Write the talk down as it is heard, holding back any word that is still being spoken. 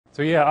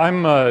So yeah,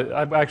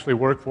 I've actually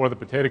worked for the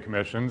potato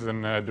commissions,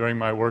 and during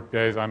my work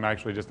days, I'm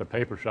actually just a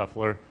paper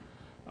shuffler.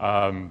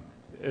 And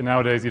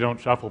nowadays, you don't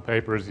shuffle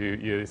papers;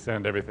 you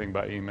send everything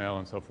by email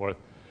and so forth.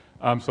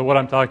 So what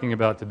I'm talking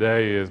about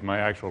today is my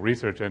actual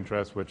research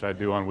interest, which I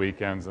do on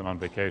weekends and on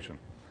vacation.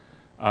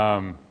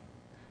 And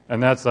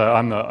that's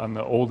I'm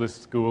the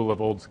oldest school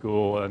of old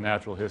school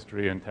natural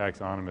history and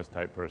taxonomist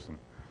type person.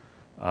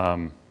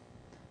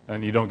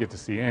 And you don't get to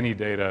see any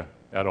data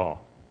at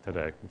all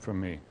today from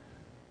me.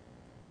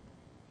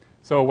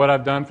 So what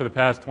I've done for the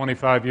past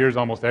 25 years,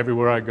 almost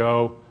everywhere I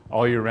go,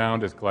 all year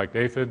round, is collect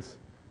aphids,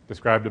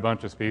 described a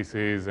bunch of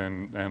species,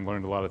 and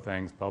learned a lot of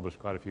things, published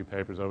quite a few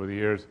papers over the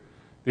years.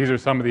 These are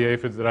some of the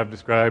aphids that I've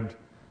described,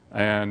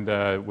 and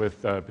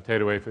with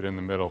potato aphid in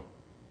the middle.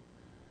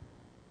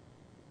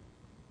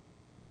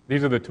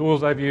 These are the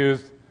tools I've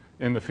used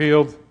in the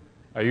field.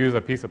 I use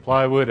a piece of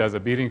plywood as a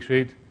beating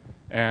sheet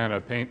and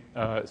a paint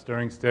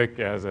stirring stick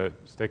as a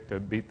stick to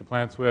beat the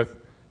plants with.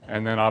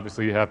 And then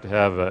obviously you have to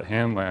have a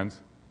hand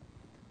lens.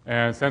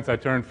 And since I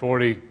turned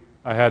 40,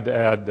 I had to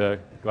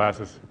add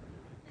glasses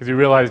because you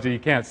realize that you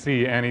can't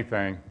see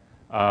anything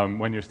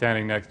when you're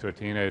standing next to a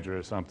teenager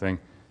or something.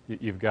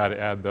 You've got to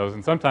add those.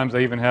 And sometimes I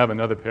even have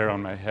another pair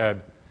on my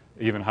head,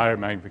 even higher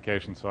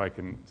magnification, so I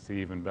can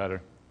see even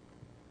better.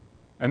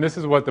 And this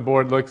is what the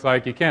board looks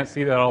like. You can't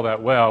see that all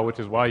that well, which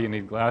is why you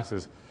need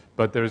glasses.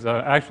 But there's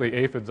actually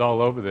aphids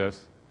all over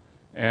this.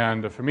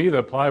 And for me,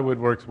 the plywood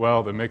works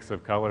well, the mix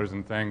of colors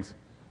and things.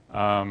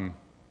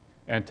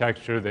 And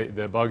texture,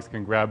 the bugs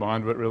can grab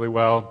onto it really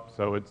well,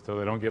 so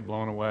they don't get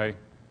blown away.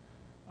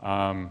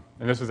 And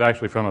this is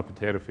actually from a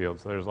potato field,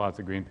 so there's lots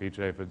of green peach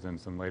aphids and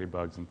some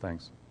ladybugs and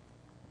things.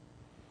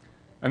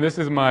 And this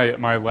is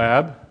my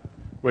lab,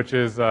 which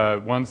is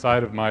one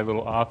side of my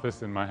little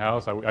office in my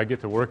house. I get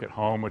to work at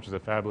home, which is a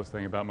fabulous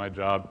thing about my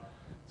job.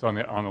 So on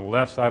the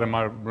left side of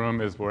my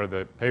room is where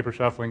the paper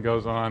shuffling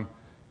goes on,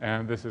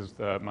 and this is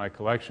my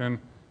collection.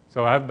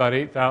 So I have about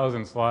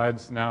 8,000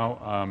 slides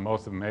now,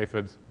 most of them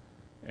aphids,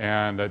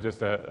 and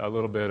just a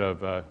little bit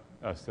of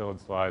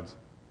Psyllid slides.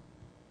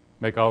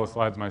 Make all the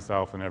slides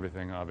myself and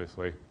everything,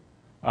 obviously.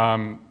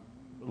 A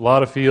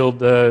lot of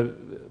field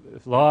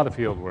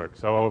work.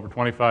 So over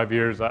 25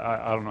 years,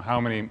 I don't know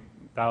how many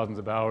thousands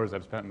of hours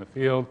I've spent in the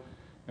field,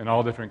 in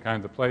all different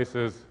kinds of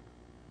places.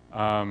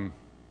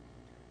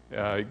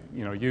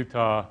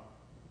 Utah,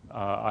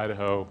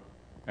 Idaho,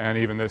 and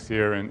even this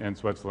year in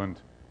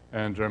Switzerland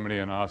and Germany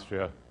and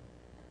Austria.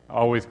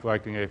 Always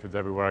collecting aphids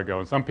everywhere I go.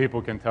 And some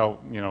people can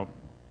tell,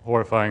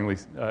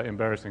 horrifyingly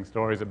embarrassing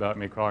stories about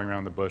me crawling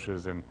around the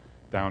bushes in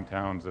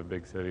downtowns of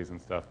big cities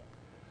and stuff.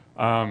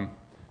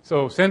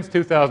 So since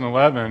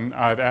 2011,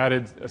 I've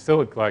added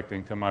psyllid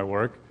collecting to my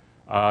work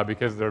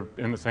because they're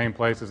in the same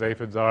place as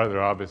aphids are.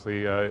 They're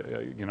obviously,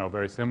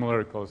 very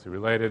similar, closely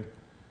related.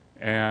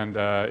 And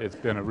it's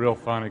been a real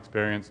fun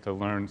experience to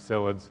learn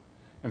psyllids.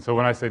 And so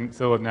when I say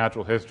psyllid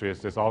natural history,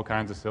 it's just all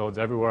kinds of psyllids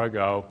everywhere I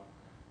go,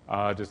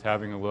 just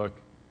having a look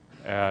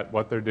at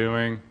what they're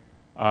doing.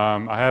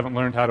 I haven't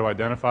learned how to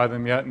identify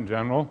them yet in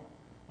general.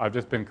 I've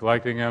just been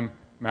collecting them,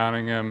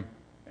 mounting them,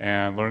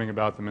 and learning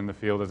about them in the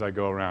field as I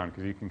go around,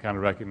 because you can kind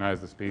of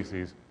recognize the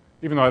species.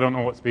 Even though I don't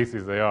know what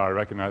species they are, I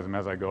recognize them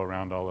as I go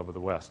around all over the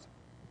West.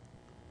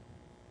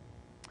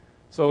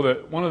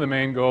 So one of the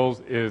main goals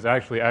is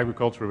actually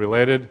agriculture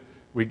related.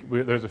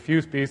 There's a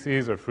few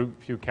species or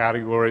few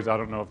categories, I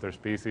don't know if they're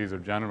species or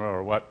genera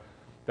or what,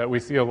 that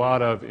we see a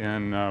lot of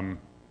in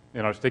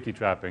our sticky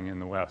trapping in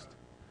the West.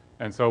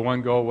 And so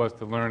one goal was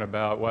to learn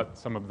about what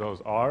some of those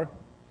are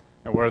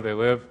and where they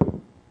live.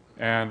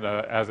 And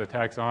as a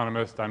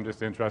taxonomist, I'm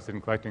just interested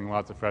in collecting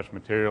lots of fresh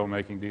material,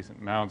 making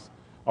decent mounts.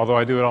 Although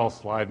I do it all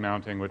slide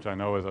mounting, which I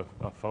know is a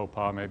faux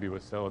pas maybe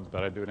with psyllids,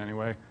 but I do it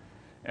anyway.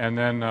 And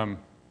then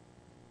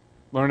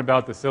learn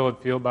about the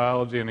psyllid field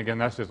biology. And again,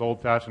 that's just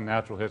old-fashioned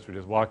natural history,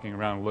 just walking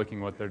around,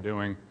 looking what they're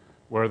doing,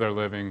 where they're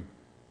living,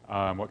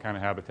 what kind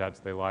of habitats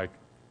they like.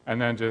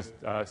 And then just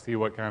see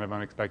what kind of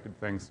unexpected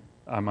things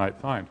I might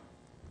find.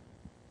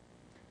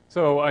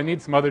 So I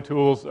need some other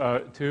tools,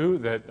 too,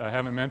 that I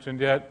haven't mentioned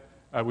yet.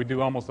 We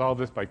do almost all of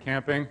this by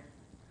camping.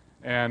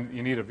 And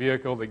you need a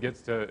vehicle that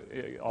gets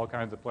to all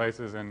kinds of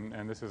places.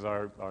 And this is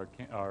our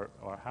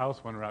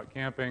house when we're out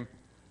camping.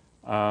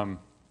 And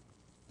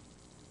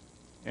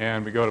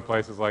we go to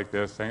places like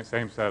this,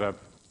 same setup,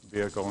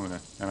 vehicle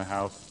and a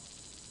house.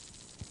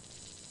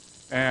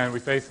 And we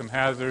face some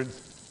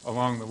hazards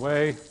along the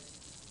way.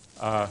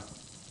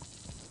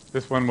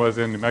 This one was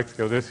in New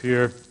Mexico this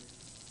year.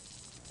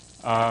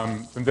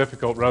 Some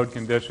difficult road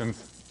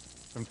conditions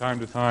from time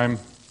to time.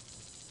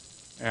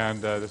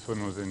 And this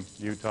one was in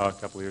Utah a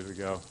couple of years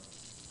ago.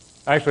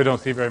 I actually don't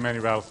see very many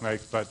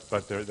rattlesnakes,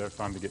 but they're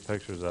fun to get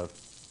pictures of.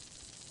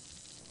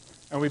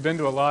 And we've been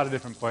to a lot of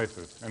different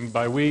places. And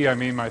by we, I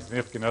mean my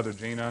significant other,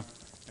 Gina,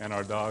 and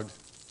our dogs.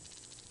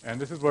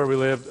 And this is where we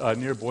live,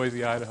 near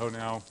Boise, Idaho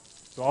now.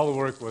 So all the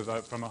work was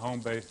from a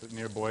home base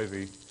near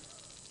Boise. Did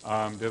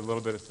a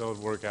little bit of psyllid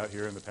work out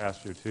here in the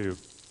pasture, too.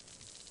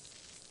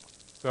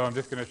 So I'm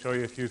just going to show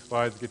you a few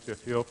slides to get you a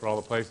feel for all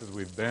the places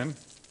we've been.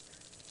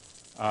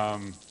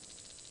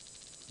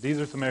 These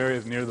are some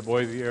areas near the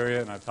Boise area,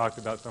 and I've talked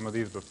about some of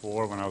these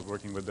before when I was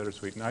working with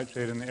bittersweet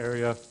nightshade in the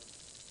area.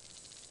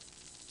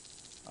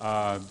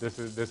 This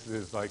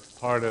is like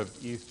part of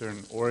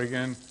eastern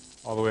Oregon,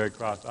 all the way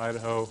across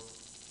Idaho.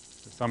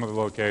 Some of the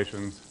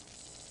locations.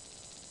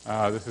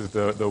 This is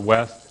the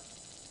west,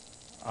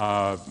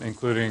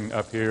 including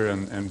up here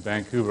in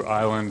Vancouver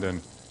Island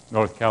and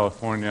North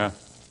California,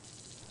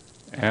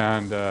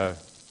 and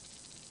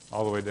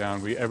all the way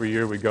down. Every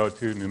year we go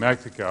to New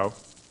Mexico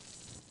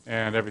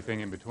and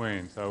everything in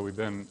between. So I've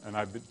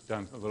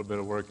done a little bit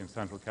of work in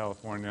Central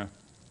California,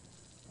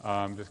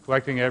 just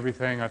collecting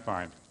everything I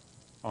find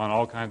on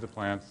all kinds of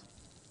plants.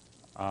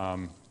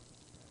 And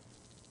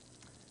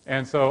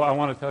so I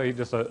want to tell you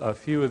just a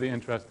few of the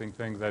interesting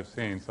things I've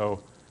seen.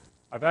 So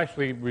I've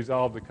actually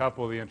resolved a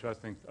couple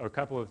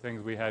of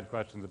things we had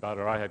questions about,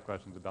 or I had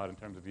questions about, in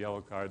terms of yellow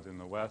cards in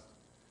the West.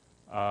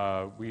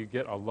 We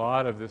get a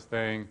lot of this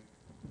thing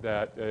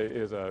that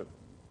is a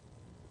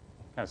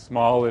kind of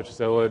smallish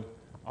psyllid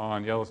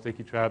on yellow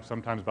sticky traps,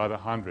 sometimes by the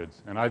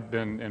hundreds. And I've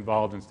been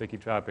involved in sticky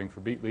trapping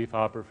for beet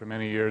leafhopper for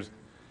many years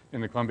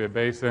in the Columbia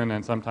Basin,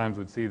 and sometimes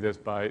would see this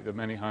by the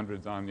many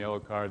hundreds on yellow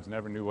cards,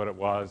 never knew what it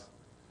was.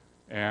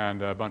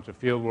 And a bunch of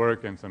field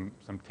work and some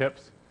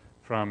tips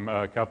from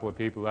a couple of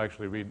people who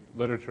actually read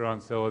literature on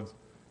psyllids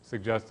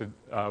suggested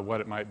what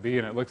it might be.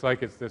 And it looks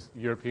like it's this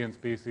European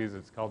species.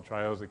 It's called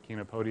Triosa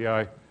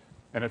chenopodii.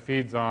 And it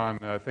feeds on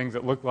things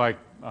that look like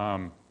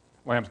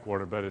lamb's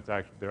quarter, but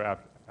they're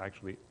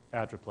actually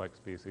atriplex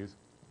species.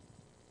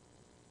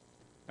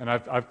 And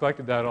I've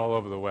collected that all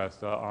over the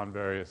West on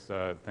various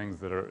things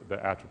that are the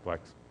atriplex.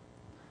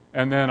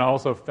 And then I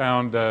also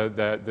found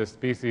that this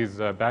species,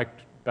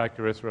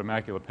 Bacteroicera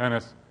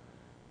maculopennis,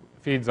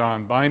 feeds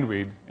on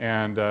bindweed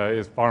and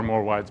is far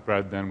more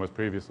widespread than was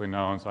previously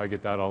known. So I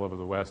get that all over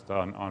the West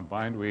on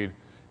bindweed,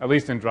 at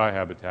least in dry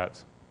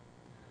habitats.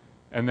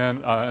 And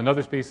then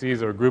another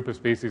species, or group of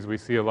species we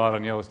see a lot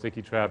on yellow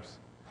sticky traps,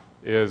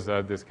 is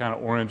this kind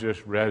of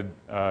orangish red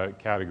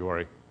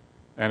category.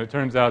 And it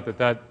turns out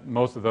that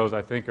most of those,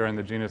 I think, are in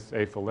the genus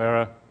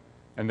Aphelera,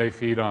 and they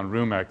feed on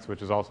rumex,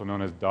 which is also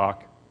known as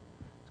dock.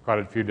 It's quite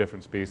a few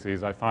different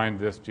species. I find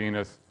this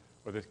genus,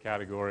 or this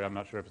category, I'm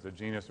not sure if it's a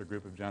genus or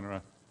group of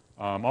genera,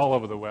 all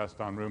over the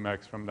West on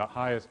rumex, from the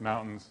highest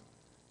mountains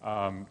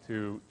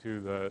to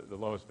the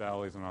lowest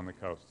valleys and on the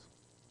coasts.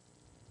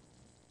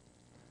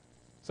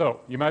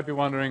 So you might be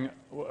wondering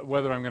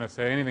whether I'm going to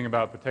say anything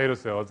about potato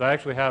psyllids. I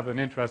actually have an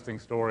interesting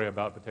story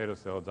about potato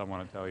psyllids I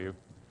want to tell you.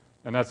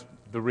 And that's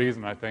the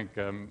reason I think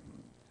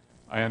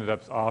I ended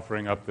up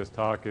offering up this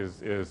talk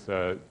is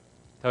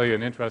tell you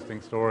an interesting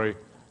story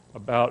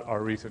about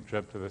our recent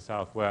trip to the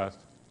Southwest.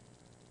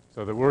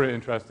 So there were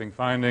interesting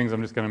findings.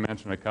 I'm just going to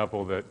mention a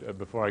couple that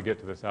before I get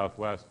to the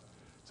Southwest.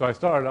 So I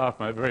started off,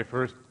 my very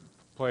first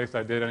place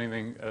I did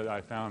anything that I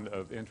found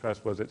of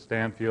interest was at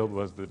Stanfield,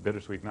 was the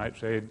bittersweet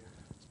nightshade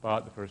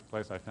spot, the first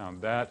place I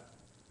found that.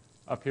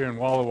 Up here in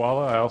Walla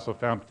Walla, I also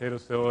found potato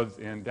psyllids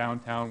in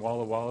downtown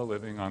Walla Walla,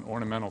 living on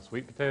ornamental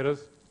sweet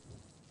potatoes.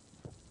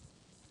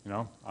 You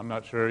know, I'm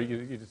not sure.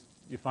 You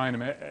find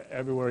them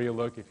everywhere you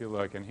look if you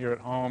look. And here at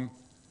home,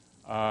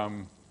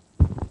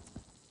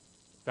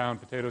 found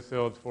potato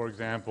psyllids, for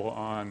example,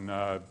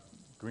 on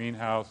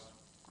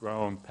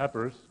greenhouse-grown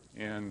peppers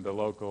in the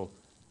local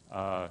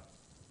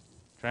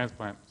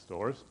transplant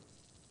stores.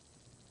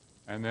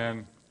 And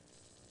then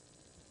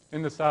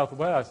in the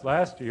Southwest,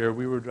 last year,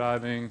 we were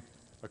driving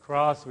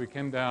across, we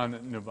came down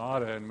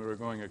Nevada, and we were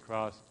going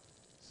across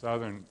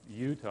southern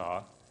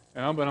Utah.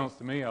 And unbeknownst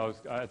to me,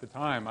 at the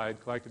time, I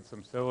had collected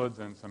some psyllids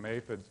and some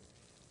aphids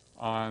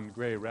on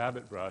gray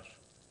rabbit brush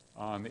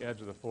on the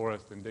edge of the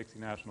forest in Dixie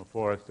National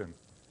Forest. And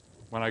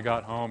when I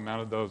got home,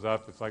 mounted those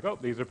up, it's like, oh,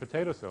 these are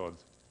potato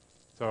psyllids.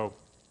 So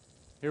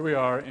here we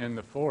are in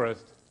the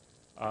forest.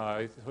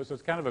 So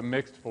it's kind of a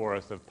mixed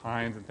forest of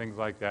pines and things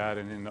like that,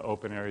 and in the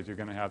open areas you're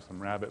going to have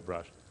some rabbit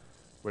brush,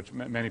 which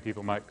many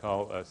people might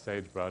call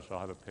sagebrush. I'll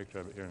have a picture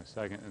of it here in a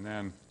second. And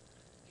then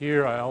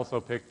here I also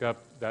picked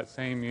up that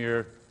same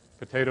year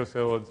potato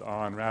psyllids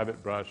on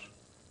rabbit brush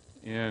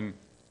in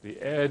the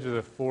edge of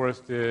the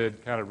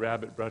forested kind of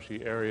rabbit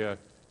brushy area.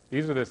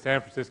 These are the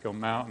San Francisco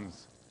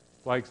mountains.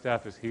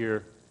 Flagstaff is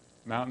here,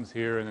 mountains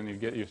here, and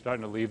then you're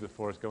starting to leave the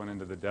forest going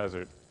into the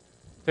desert.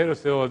 Potato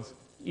psyllids,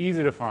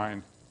 easy to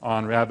find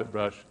on rabbit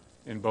brush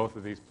in both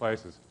of these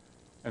places.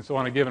 And so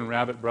on a given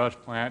rabbit brush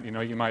plant,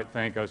 you might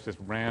think, oh, it's just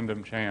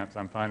random chance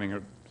I'm finding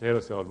a potato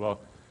psyllid. Well,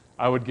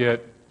 I would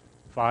get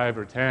 5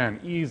 or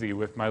 10 easy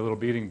with my little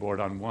beating board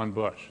on one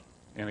bush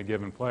in a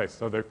given place.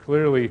 So they're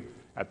clearly,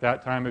 at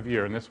that time of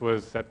year, and this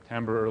was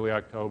September, early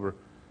October,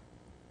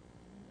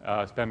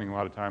 spending a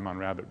lot of time on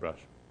rabbit brush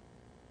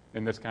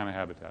in this kind of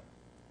habitat.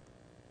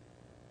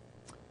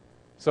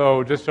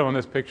 So just showing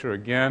this picture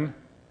again.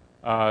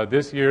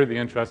 This year, the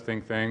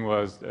interesting thing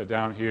was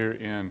down here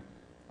in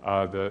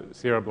the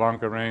Sierra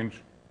Blanca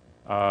range.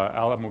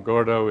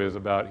 Alamogordo is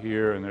about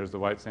here, and there's the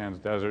White Sands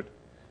Desert.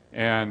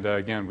 And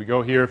again, we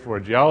go here for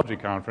a geology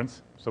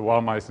conference. So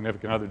while my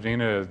significant other,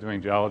 Gina, is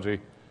doing geology,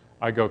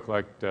 I go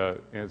collect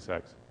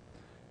insects.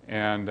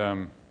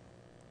 And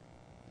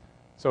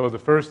So the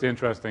first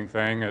interesting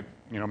thing,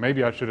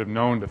 maybe I should have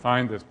known to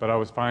find this, but I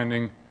was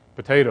finding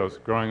potatoes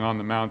growing on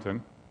the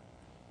mountain.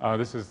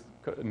 This is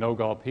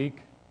Nogal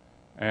Peak,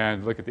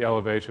 and look at the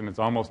elevation. It's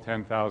almost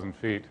 10,000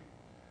 feet.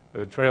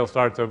 The trail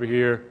starts over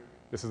here.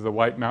 This is the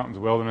White Mountains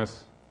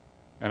Wilderness,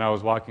 and I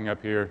was walking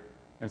up here.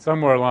 And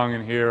somewhere along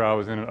in here, I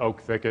was in an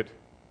oak thicket,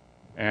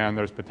 and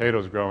there's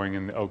potatoes growing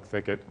in the oak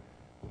thicket.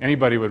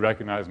 Anybody would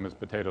recognize them as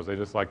potatoes. They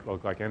just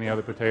look like any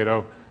other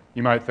potato.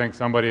 You might think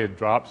somebody had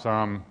dropped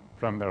some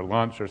from their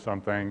lunch or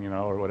something,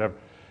 or whatever.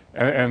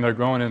 And they're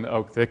growing in the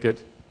oak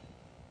thicket.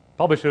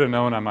 Probably should have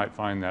known I might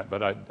find that,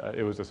 but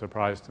it was a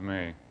surprise to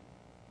me.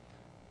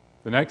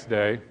 The next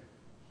day,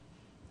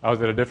 I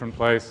was at a different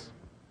place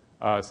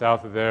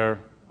south of there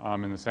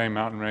in the same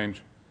mountain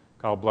range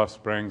called Bluff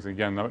Springs.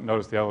 Again,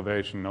 notice the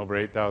elevation, over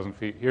 8,000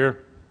 feet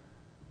here.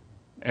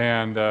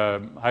 And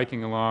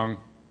hiking along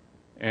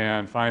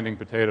and finding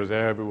potatoes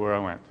everywhere I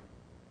went.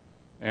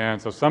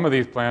 And so some of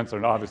these plants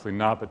are obviously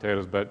not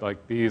potatoes, but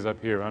like these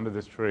up here under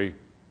this tree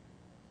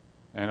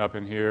and up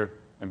in here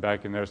and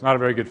back in there. It's not a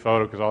very good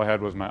photo because all I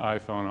had was my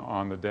iPhone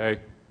on the day,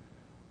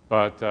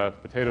 but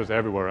potatoes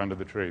everywhere under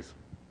the trees.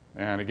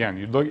 And again,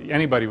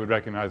 anybody would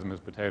recognize them as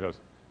potatoes.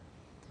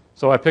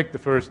 So I picked the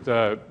first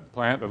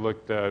plant that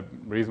looked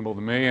reasonable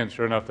to me, and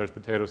sure enough, there's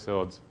potato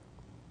psyllids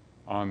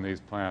on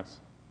these plants.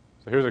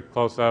 So here's a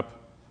close-up.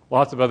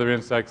 Lots of other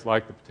insects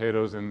like the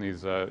potatoes in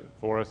these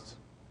forests.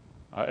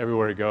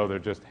 Everywhere you go, they're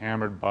just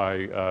hammered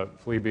by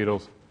flea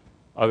beetles,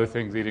 other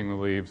things eating the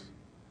leaves,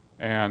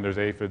 and there's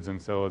aphids and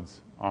psyllids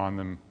on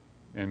them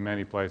in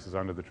many places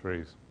under the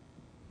trees.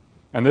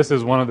 And this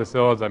is one of the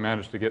psyllids. I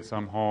managed to get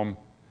some home,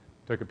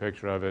 took a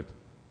picture of it.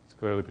 It's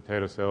clearly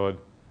potato psyllid.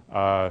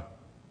 Kylie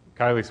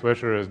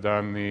Swisher has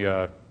done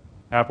the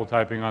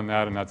haplotyping on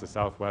that, and that's a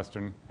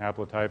southwestern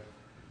haplotype.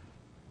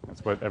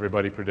 That's what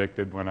everybody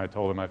predicted when I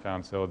told them I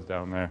found psyllids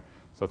down there.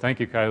 So thank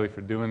you, Kylie,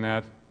 for doing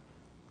that.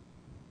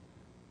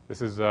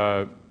 This is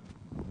the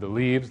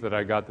leaves that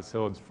I got the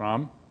psyllids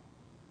from.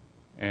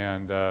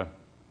 And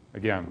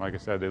again, like I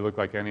said, they look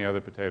like any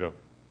other potato.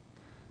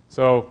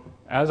 So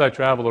as I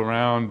travel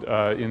around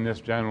in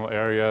this general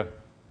area,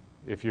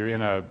 if you're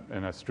in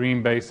a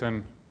stream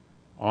basin,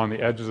 on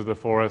the edges of the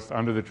forest,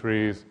 under the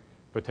trees,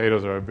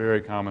 potatoes are a very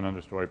common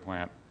understory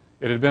plant.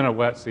 It had been a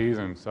wet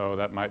season, so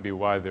that might be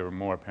why they were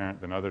more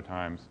apparent than other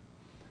times.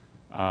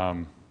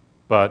 And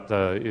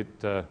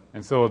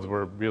psyllids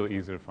were really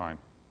easy to find.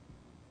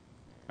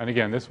 And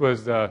again, this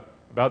was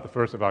about the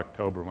 1st of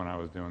October when I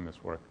was doing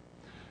this work.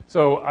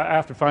 So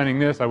after finding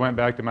this, I went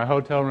back to my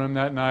hotel room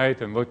that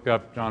night and looked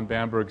up John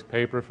Bamberg's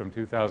paper from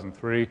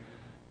 2003.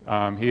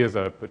 He is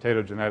a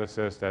potato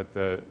geneticist at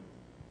the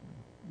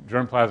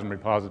Germplasm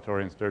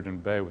Repository in Sturgeon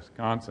Bay,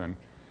 Wisconsin.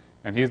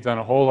 And he's done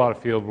a whole lot of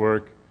field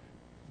work,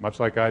 much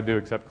like I do,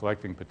 except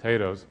collecting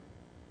potatoes.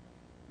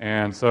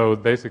 And so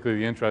basically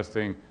the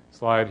interesting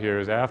slide here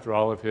is after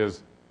all of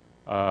his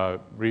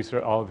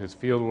research, all of his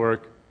field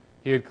work,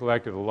 he had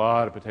collected a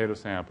lot of potato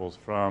samples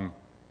from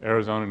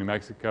Arizona, New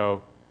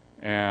Mexico,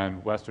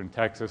 and western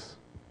Texas.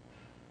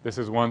 This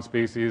is one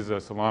species,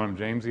 Solanum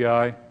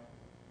jamesii.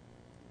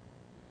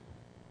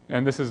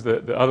 And this is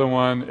the other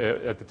one.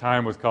 At the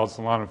time was called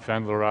Solanum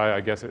fendleri.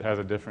 I guess it has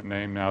a different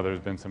name now. There's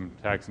been some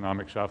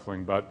taxonomic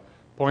shuffling. But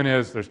point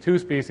is, there's two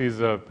species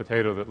of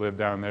potato that live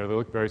down there. They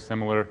look very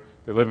similar.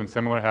 They live in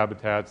similar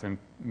habitats in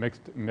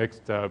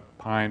mixed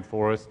pine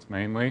forests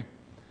mainly,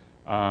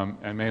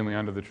 and mainly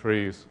under the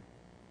trees.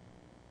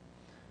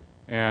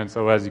 And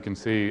so, as you can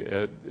see,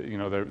 they're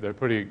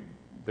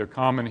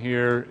common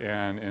here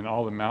and in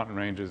all the mountain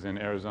ranges in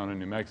Arizona and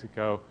New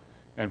Mexico.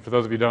 And for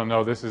those of you who don't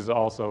know, this is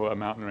also a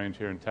mountain range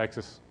here in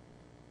Texas.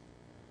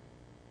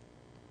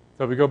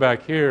 So if we go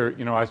back here,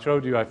 I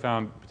showed you I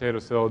found potato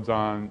psyllids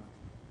on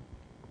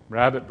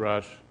rabbit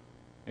brush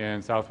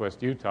in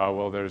southwest Utah.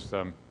 Well, there's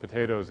some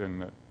potatoes in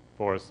the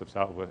forests of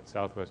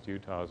southwest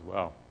Utah as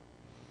well.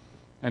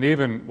 And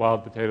even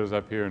wild potatoes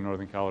up here in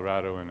northern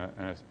Colorado and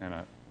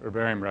a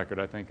herbarium record,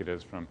 I think it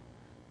is, from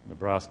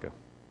Nebraska.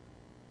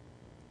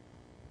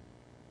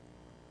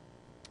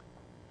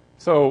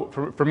 So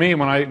for me,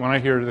 when I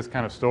hear this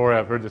kind of story,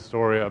 I've heard this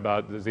story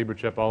about the zebra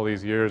chip all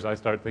these years, I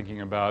start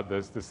thinking about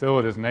this. The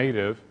psyllid is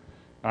native.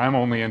 I'm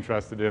only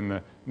interested in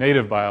the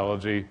native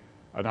biology.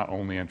 Not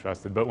only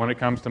interested, but when it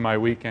comes to my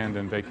weekend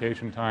and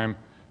vacation time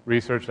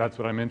research, that's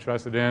what I'm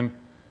interested in.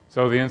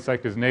 So the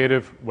insect is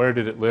native. Where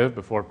did it live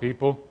before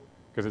people?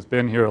 Because it's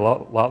been here a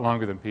lot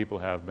longer than people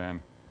have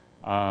been.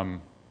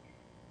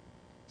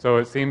 So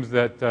it seems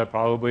that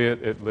probably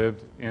it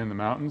lived in the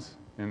mountains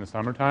in the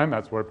summertime.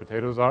 That's where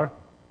potatoes are,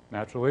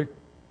 naturally.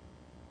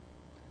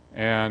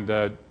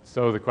 And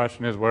so the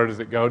question is, where does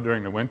it go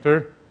during the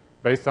winter?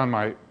 Based on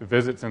my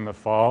visits in the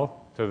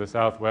fall to the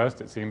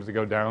southwest, it seems to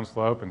go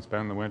downslope and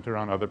spend the winter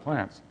on other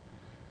plants.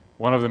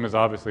 One of them is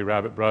obviously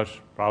rabbit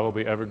brush,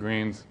 probably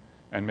evergreens,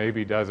 and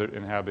maybe desert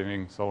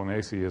inhabiting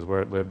Solanaceae is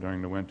where it lived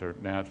during the winter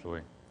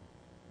naturally.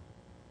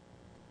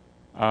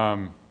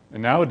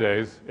 And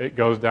nowadays, it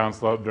goes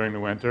downslope during the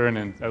winter, and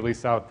in at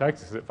least South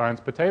Texas, it finds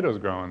potatoes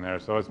growing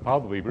there, so it's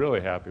probably really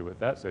happy with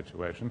that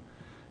situation.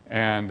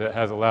 and it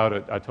has allowed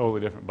a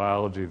totally different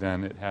biology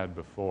than it had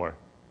before.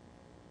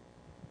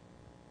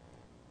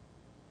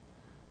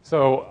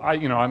 So I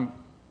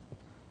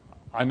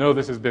know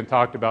this has been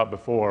talked about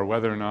before,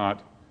 whether or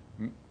not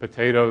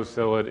potato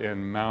psyllid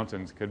in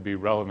mountains could be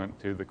relevant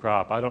to the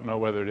crop. I don't know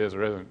whether it is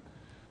or isn't,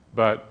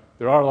 but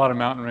there are a lot of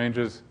mountain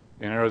ranges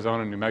in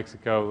Arizona, New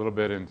Mexico, a little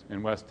bit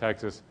in West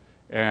Texas,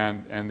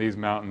 and these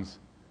mountains,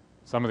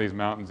 some of these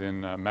mountains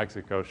in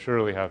Mexico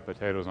surely have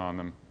potatoes on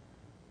them.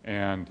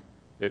 And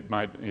it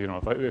might,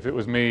 if it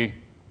was me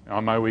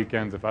on my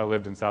weekends, if I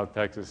lived in South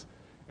Texas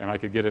and I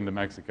could get into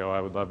Mexico, I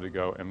would love to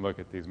go and look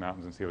at these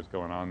mountains and see what's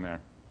going on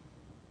there.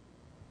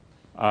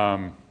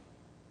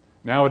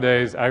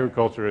 Nowadays,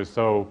 agriculture is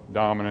so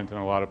dominant in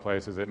a lot of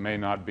places, it may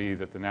not be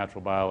that the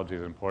natural biology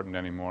is important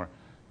anymore,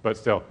 but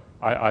still,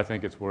 I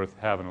think it's worth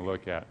having a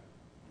look at.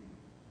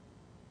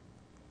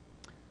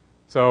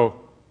 So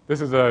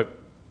this is the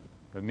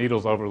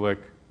Needles Overlook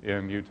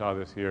in Utah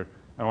this year.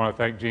 I want to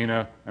thank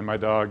Gina and my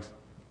dogs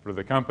for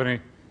the company,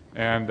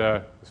 and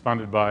it's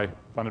funded by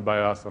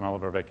us on all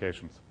of our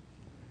vacations.